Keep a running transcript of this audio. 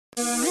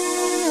Go away,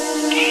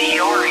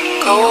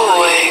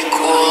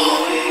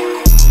 cool.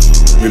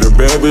 Me the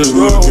bad bitch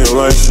looking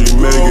like she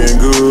making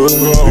good.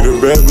 Me the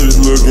bad bitch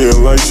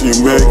looking like she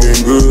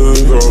making good.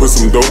 Put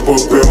some dope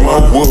up in my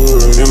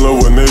wood. In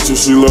love with nature,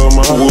 she love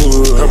my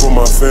wood. Help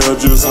my fam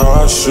just how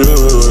I should.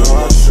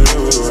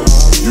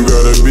 You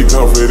gotta be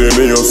confident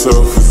in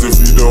yourself, cause if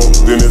you don't,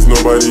 then it's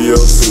nobody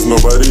else. There's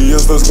nobody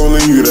else that's gonna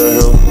leave you that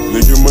hell.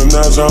 Nicki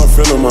Minaj, I'm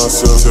feeling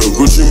myself. Tell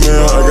Gucci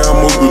man, I got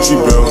more Gucci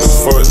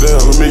belts. Fuck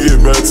that, let me get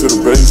back to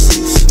the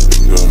basics.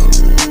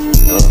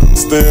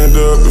 Stand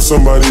up if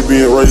somebody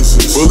being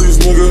racist.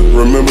 Bullies, nigga,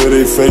 remember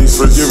they face.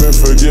 Forgive and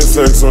forget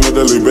facts on a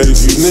daily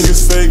basis. These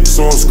niggas fake,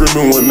 so I'm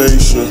screaming one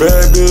nation.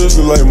 Bad bitch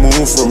look like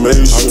moon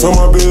formation. I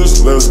told my bitch,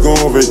 let's go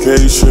on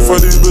vacation.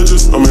 For these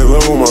bitches, I'm in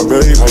love with my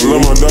baby. I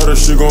love my daughter,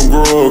 she gon'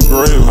 grow up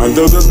great. I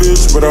love the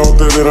bitch, but I don't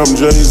think that I'm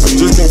Jay-Z.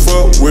 I just can't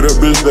fuck with a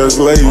bitch that's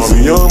lazy. I'm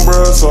a young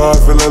bruh, so I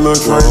feel like Lil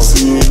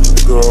Tracy.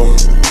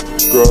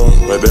 Girl,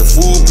 like that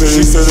food page.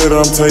 She said that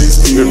I'm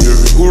tasty.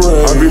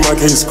 Hooray, I beat my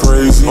case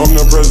crazy. I'm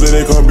the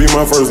president, can't be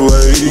my first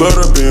lady. Love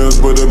the Benz,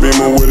 but the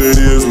Beamer what it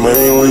is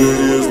mainly.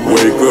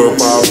 Wake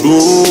up, I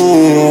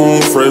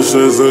bloom, fresh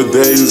as a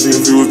daisy.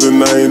 If it was the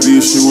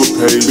 90s, she would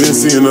pay. Been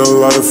seeing a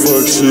lot of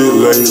fuck shit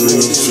lately.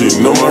 She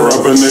know my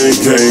rapper name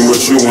Kaine, but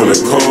she wanna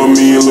call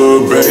me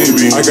little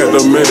baby. I got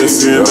the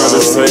medicine, not the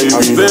saving.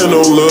 I stand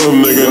on love,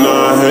 nigga,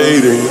 not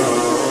hating.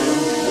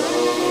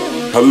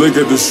 I look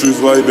at the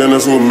streets like then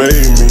that's what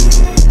made me.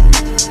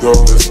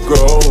 Let's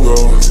go.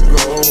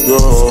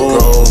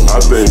 I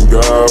thank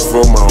God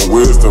for my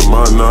wisdom,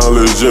 my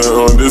knowledge and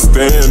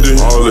understanding.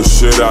 All the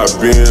shit I've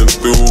been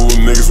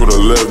through, niggas would've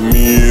left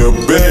me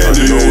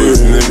abandoned. I know it's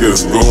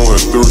niggas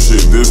going through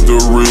shit, this the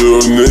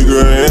real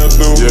nigga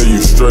anthem. Yeah, you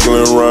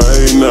struggling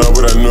right now,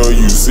 but I know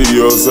you see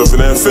yourself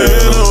in that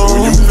phantom.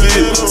 When you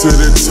get to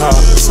the top,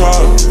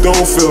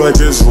 don't feel like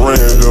it's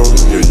random.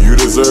 Yeah, you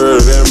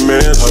deserve that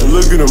mansion. I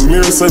look in the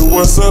mirror and say,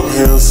 what's up,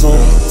 handsome?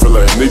 Feel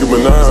like Nicki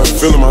Minaj,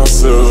 feeling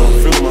myself.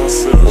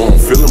 I'm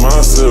feeling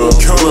myself.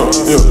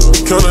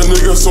 Count a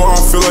nigga, so I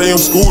feel like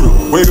I'm Scooter.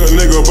 Wake up,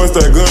 nigga, bust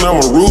that gun,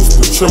 I'm a rooster.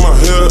 Trim my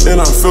hair,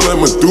 and I feel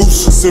like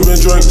Medusa. Sippin'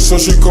 drink, so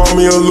she call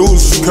me a loser.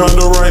 She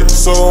kinda right,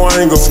 so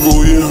I ain't gon'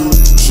 school you.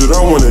 Shit,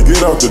 I wanna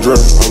get out the drink.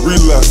 I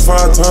relapsed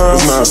 5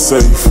 times, it's not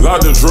safe.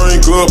 Lock the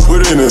drink up,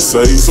 put it in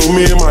safe. So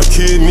me and my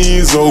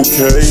kidneys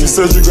okay. She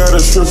said you got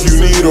a strength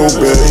you need,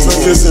 obey.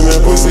 Kissing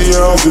that pussy,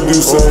 I also do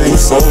same.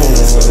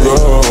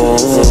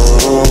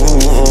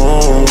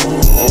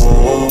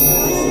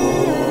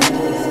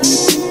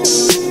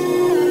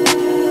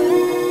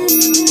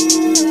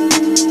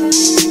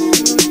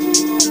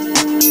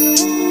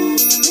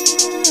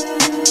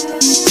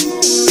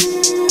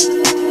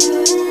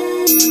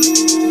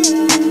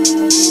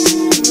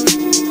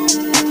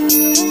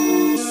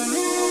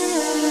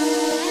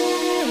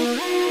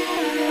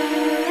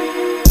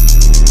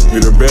 Me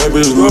the bad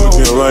bitch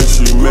looking like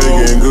she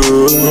making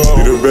good.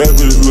 Me the bad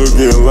bitch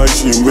looking like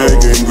she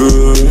making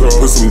good.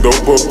 Put some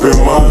dope up in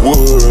my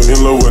wood. In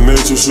love with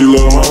nature, she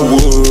love my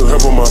wood.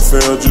 Help my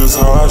fam just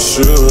how I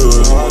should.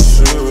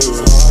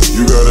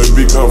 You gotta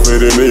be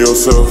confident in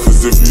yourself,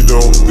 cause if you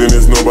don't, then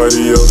it's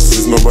nobody else.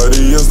 There's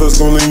nobody else that's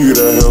gonna leave you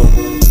that hell.